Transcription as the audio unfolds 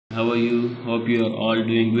How are you? Hope you are all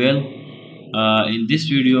doing well. In this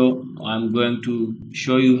video, I'm going to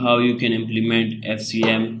show you how you can implement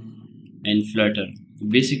FCM in Flutter.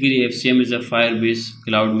 Basically, FCM is a Firebase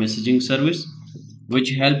cloud messaging service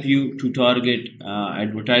which help you to target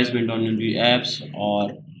advertisement on your apps,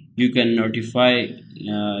 or you can notify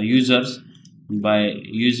users by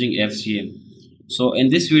using FCM. So in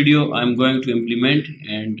this video, I'm going to implement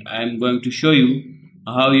and I'm going to show you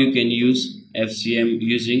how you can use FCM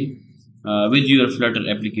using with your Flutter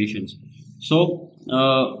applications. So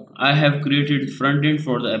I have created front end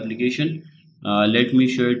for the application. Let me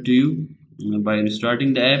show it to you by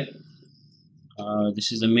restarting the app.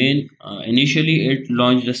 This is the main. Initially, it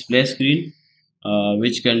launched a splash screen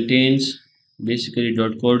which contains basically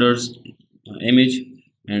coder's image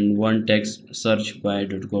and one text search by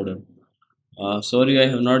coder. Sorry, I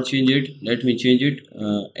have not changed it. Let me change it.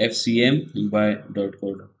 FCM by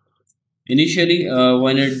coder. Initially,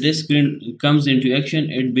 when this screen comes into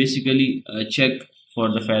action, it basically check for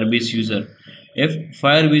the Firebase user. If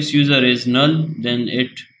Firebase user is null, then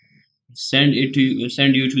it send you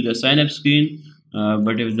to the sign up screen.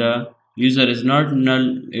 But if the user is not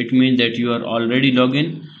null, it means that you are already logged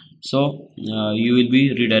in. So you will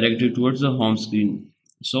be redirected towards the home screen.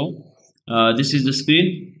 So this is the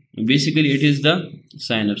screen. Basically, it is the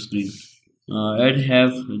sign up screen. It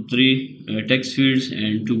have three text fields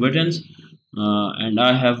and two buttons, and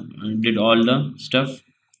I have did all the stuff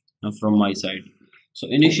from my side. So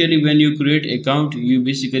initially, when you create account, you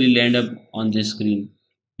basically land up on this screen.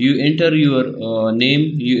 You enter your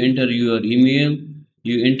name, you enter your email,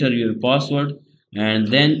 you enter your password, and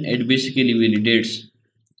then it basically validates.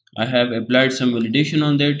 I have applied some validation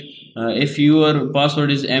on that. If your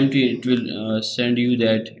password is empty, it will send you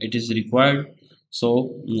that it is required.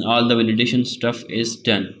 So all the validation stuff is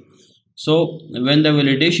done. So when the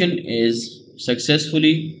validation is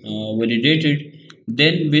successfully validated,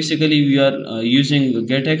 then basically we are using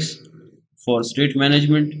GetX for state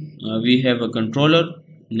management. We have a controller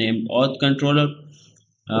named auth controller,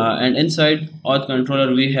 and inside auth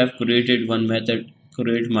controller we have created one method,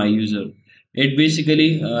 create my user. It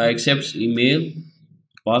basically accepts email,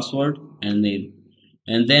 password and name,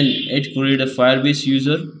 and then it create a Firebase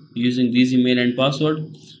user using this email and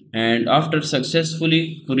password. And after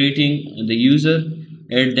successfully creating the user,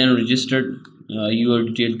 it then registered your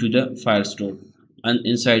detail to the Firestore and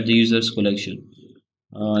inside the user's collection.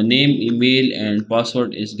 Name, email and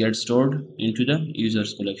password is get stored into the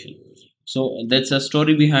user's collection. So that's a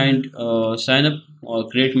story behind sign up or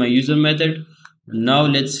create my user method. Now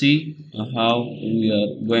let's see how we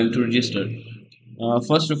are going to register.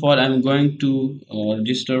 First of all, I'm going to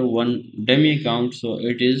register one dummy account. So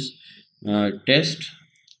it is test.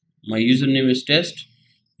 My username is test,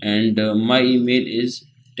 and my email is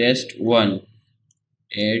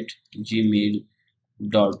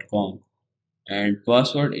test1@gmail.com, and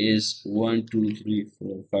password is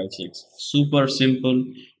 123456. Super simple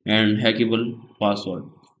and hackable password.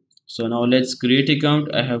 So now let's create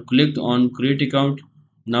account. I have clicked on create account.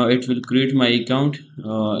 Now it will create my account.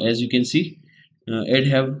 As you can see, it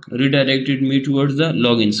have redirected me towards the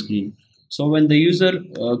login screen. So when the user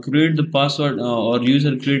create the password or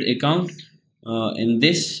user create account in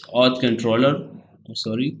this auth controller,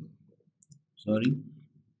 sorry,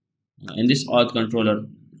 in this auth controller,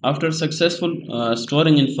 after successful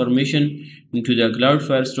storing information into the Cloud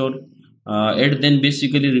Firestore, it then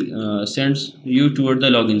basically sends you toward the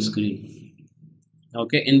login screen.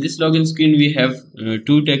 Okay, in this login screen we have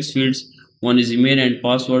two text fields. One is email and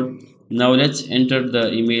password. Now let's enter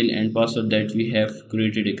the email and password that we have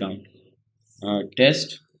created account.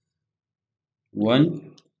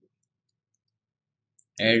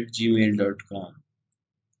 test1@gmail.com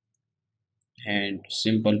and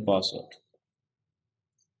simple password.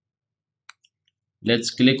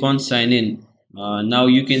 Let's click on sign in. Now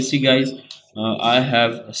you can see guys, I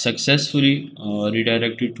have successfully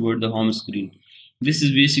redirected toward the home screen. This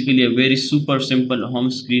is basically a very super simple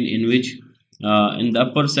home screen in which in the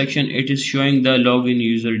upper section it is showing the login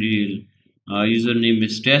user detail. Username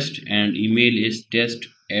is test and email is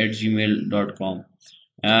test@gmail.com,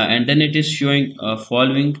 and then it is showing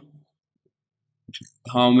following,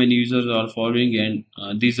 how many users are following, and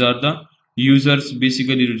these are the users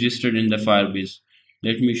basically registered in the Firebase.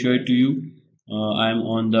 Let me show it to you. I'm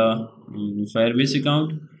on the Firebase account,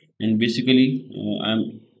 and basically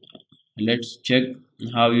let's check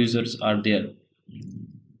how users are there.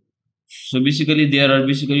 So basically there are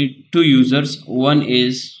basically two users. One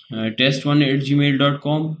is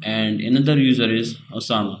test1@gmail.com and another user is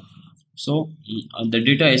Osama. So the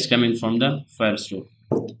data is coming from the Firestore.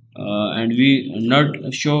 and we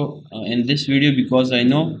not show in this video because I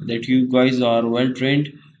know that you guys are well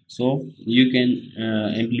trained, so you can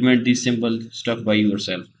implement this simple stuff by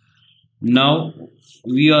yourself. Now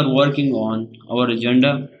we are working on our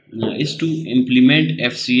agenda is to implement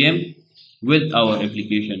FCM with our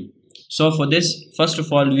application. So for this, first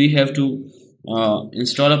of all, we have to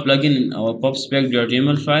install a plugin in our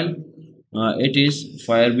pubspec.yml file. It is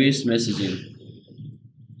Firebase Messaging.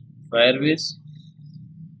 Firebase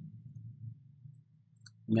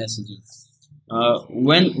Messaging.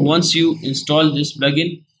 When once you install this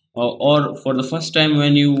plugin, or for the first time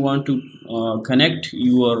when you want to connect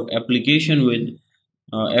your application with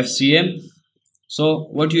FCM, so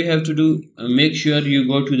what you have to do, make sure you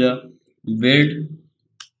go to the build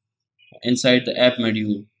inside the app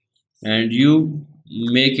module and you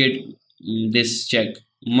make it this check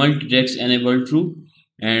multi-text enabled true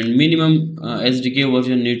and minimum SDK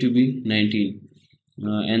version need to be 19,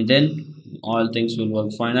 and then all things will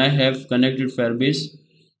work fine. I have connected Firebase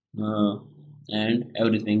uh, and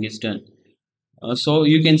everything is done. So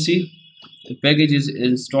you can see the package is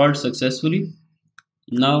installed successfully.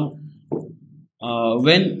 Now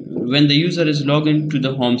when the user is logged into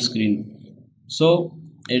the home screen, so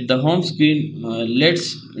at the home screen,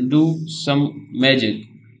 let's do some magic.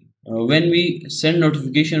 When we send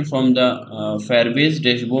notification from the Firebase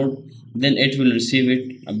dashboard, then it will receive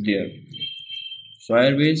it up there.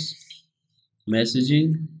 Firebase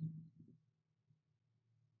messaging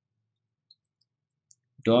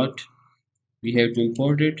dot, we have to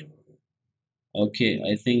import it. Okay,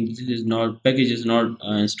 I think this is not, package is not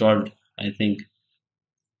installed. I think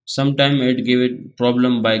sometime it gave it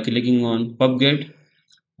problem by clicking on pubget.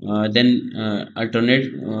 Then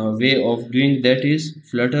alternate way of doing that is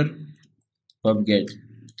Flutter pubget,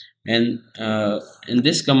 and in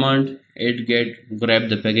this command it get grab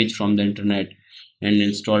the package from the internet and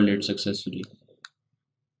installed it successfully.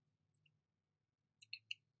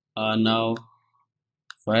 Now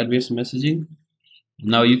Firebase messaging.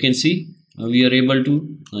 Now you can see we are able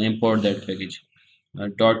to import that package.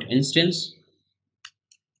 Dot instance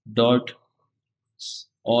dot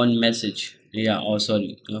on message. Yeah, oh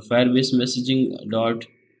sorry, Firebase messaging dot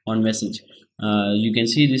on message. You can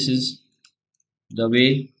see this is the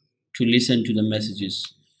way to listen to the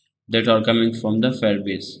messages that are coming from the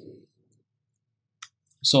Firebase.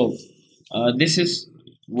 So this is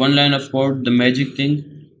one line of code, the magic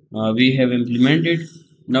thing we have implemented.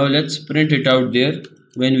 Now let's print it out there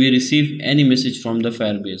when we receive any message from the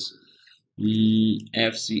Firebase.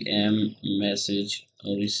 FCM message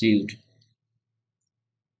received.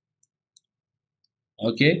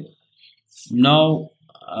 Okay, now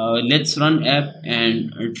let's run app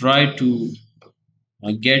and try to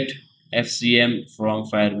get FCM from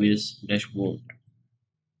Firebase dashboard.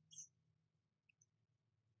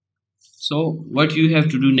 So what you have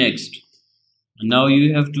to do next? Now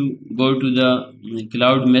you have to go to the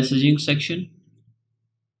cloud messaging section.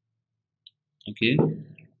 Okay,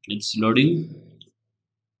 it's loading.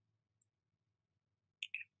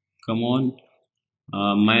 Come on.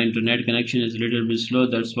 My internet connection is a little bit slow,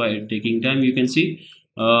 that's why it's taking time. You can see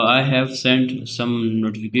I have sent some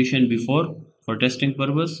notification before for testing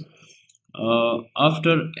purpose.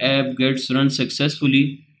 After app gets run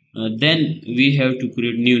successfully, then we have to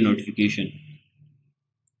create new notification.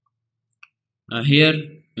 Here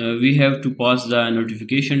we have to pass the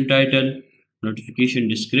notification title, notification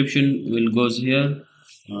description will goes here.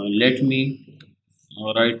 Let me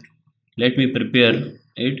write, let me prepare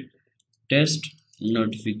it. Test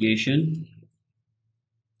notification.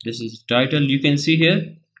 This is title. You can see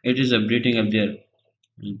here it is updating up there.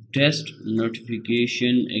 Test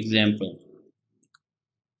notification example.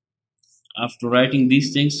 After writing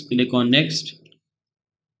these things, click on next.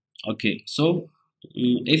 Okay, so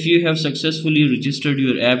if you have successfully registered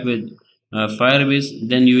your app with Firebase,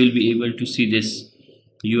 then you will be able to see this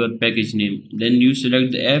your package name. Then you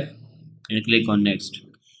select the app and click on next.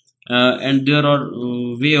 And there are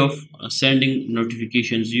way of sending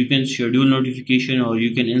notifications. You can schedule notification or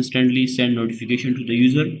you can instantly send notification to the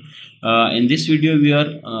user. In this video we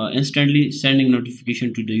are instantly sending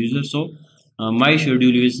notification to the user, so my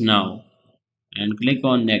schedule is now, and click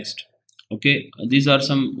on next. Okay, these are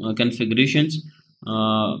some configurations.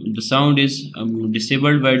 The sound is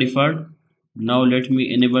disabled by default. Now let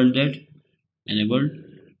me enable that. Enabled.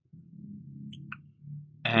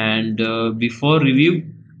 And before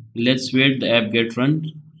review, let's wait the app get run,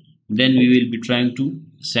 then we will be trying to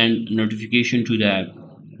send notification to the app.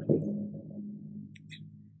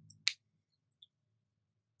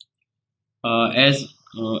 As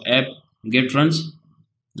app get runs,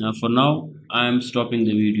 for now I am stopping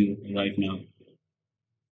the video right now.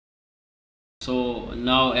 So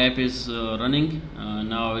now app is running.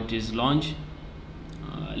 Now it is launched.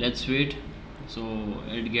 Let's wait so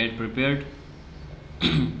it get prepared.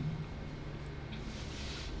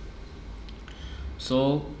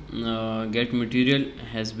 So get material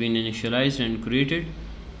has been initialized and created.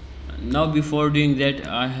 Now before doing that,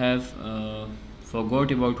 I have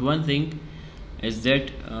forgot about one thing, is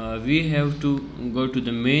that we have to go to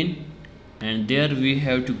the main, and there we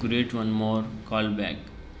have to create one more callback.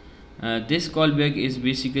 This callback is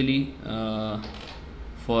basically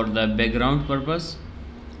for the background purpose.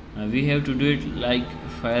 We have to do it like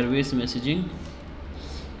Firebase messaging.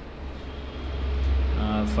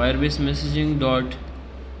 Firebase messaging dot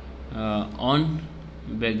on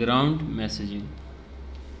background messaging.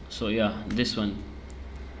 So yeah, this one,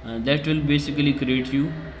 that will basically create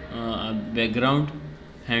you a background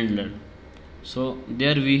handler. So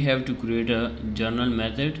there we have to create a journal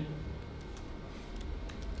method,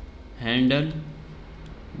 handle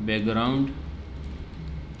background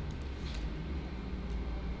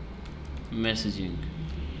messaging,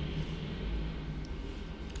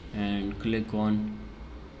 and click on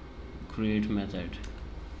create method.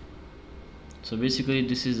 So basically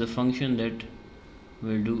this is the function that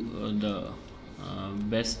will do the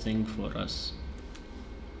best thing for us.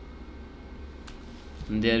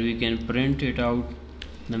 And there we can print it out,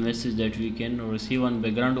 the message that we can receive on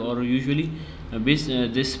background, or usually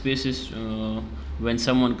this space is when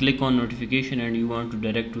someone click on notification and you want to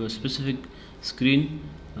direct to a specific screen,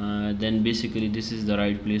 then basically this is the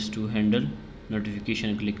right place to handle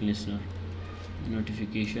notification click listener.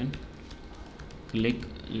 Notification click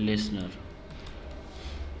listener.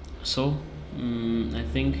 So I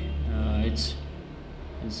think it's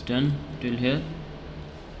done till here.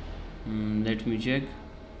 Let me check.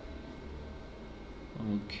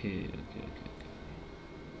 Okay.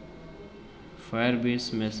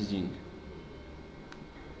 Firebase messaging.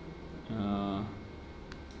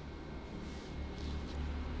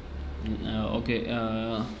 Okay,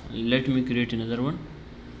 let me create another one.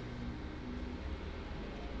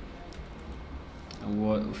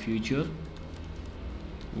 Future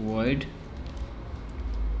void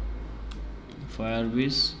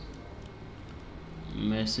Firebase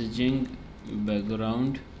messaging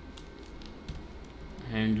background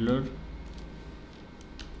handler,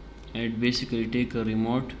 and basically take a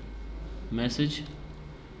remote message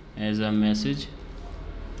as a message.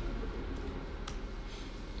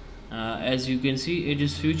 As you can see, it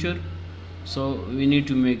is future, so we need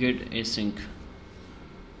to make it async,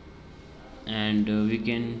 and we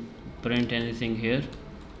can print anything here,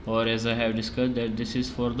 or as I have discussed that this is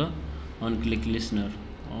for the on click listener,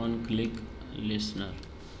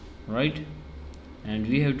 right? And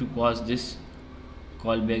we have to pass this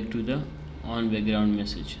callback to the on background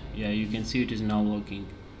message. Yeah, you can see it is now working.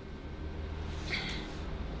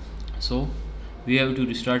 So we have to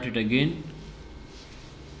restart it again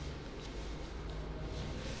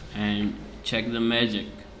and check the magic.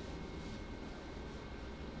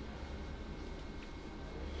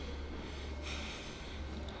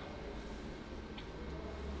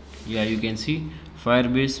 Yeah, you can see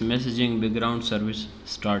Firebase messaging background service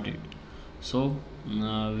started. So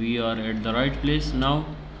we are at the right place now.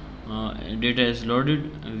 Data is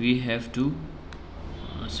loaded. We have to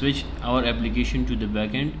switch our application to the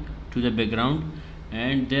backend, to the background,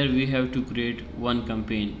 and there we have to create one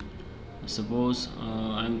campaign. Suppose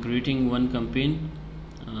I'm creating one campaign.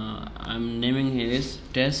 I'm naming here is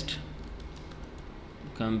test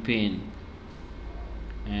campaign,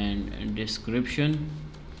 and description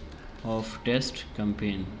of test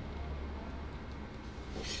campaign.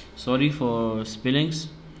 Sorry for spellings,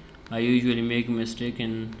 I usually make mistake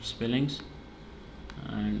in spellings.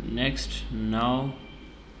 And next, now,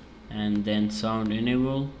 and then sound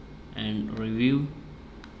enable, and review,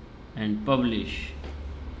 and publish.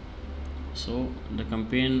 So the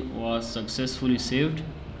campaign was successfully saved,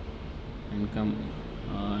 and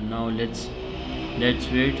now let's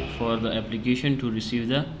wait for the application to receive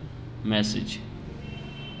the message.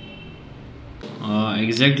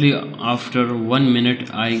 Exactly after 1 minute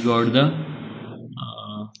I got the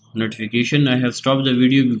notification. I have stopped the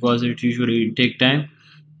video because it usually take time,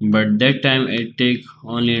 but that time it take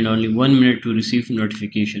only and only 1 minute to receive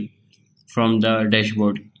notification from the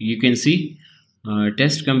dashboard. You can see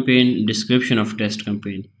test campaign, description of test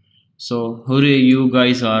campaign. So hooray, you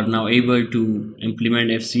guys are now able to implement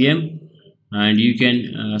FCM, and you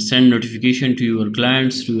can send notification to your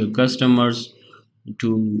clients, to your customers,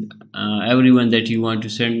 to everyone that you want to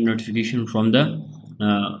send notification from the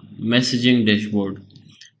messaging dashboard.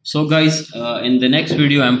 So guys, in the next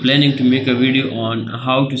video I'm planning to make a video on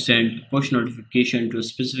how to send push notification to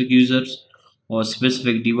specific users or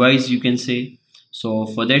specific device, you can say. So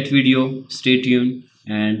for that video, stay tuned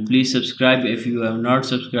and please subscribe if you have not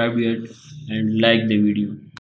subscribed yet, and like the video.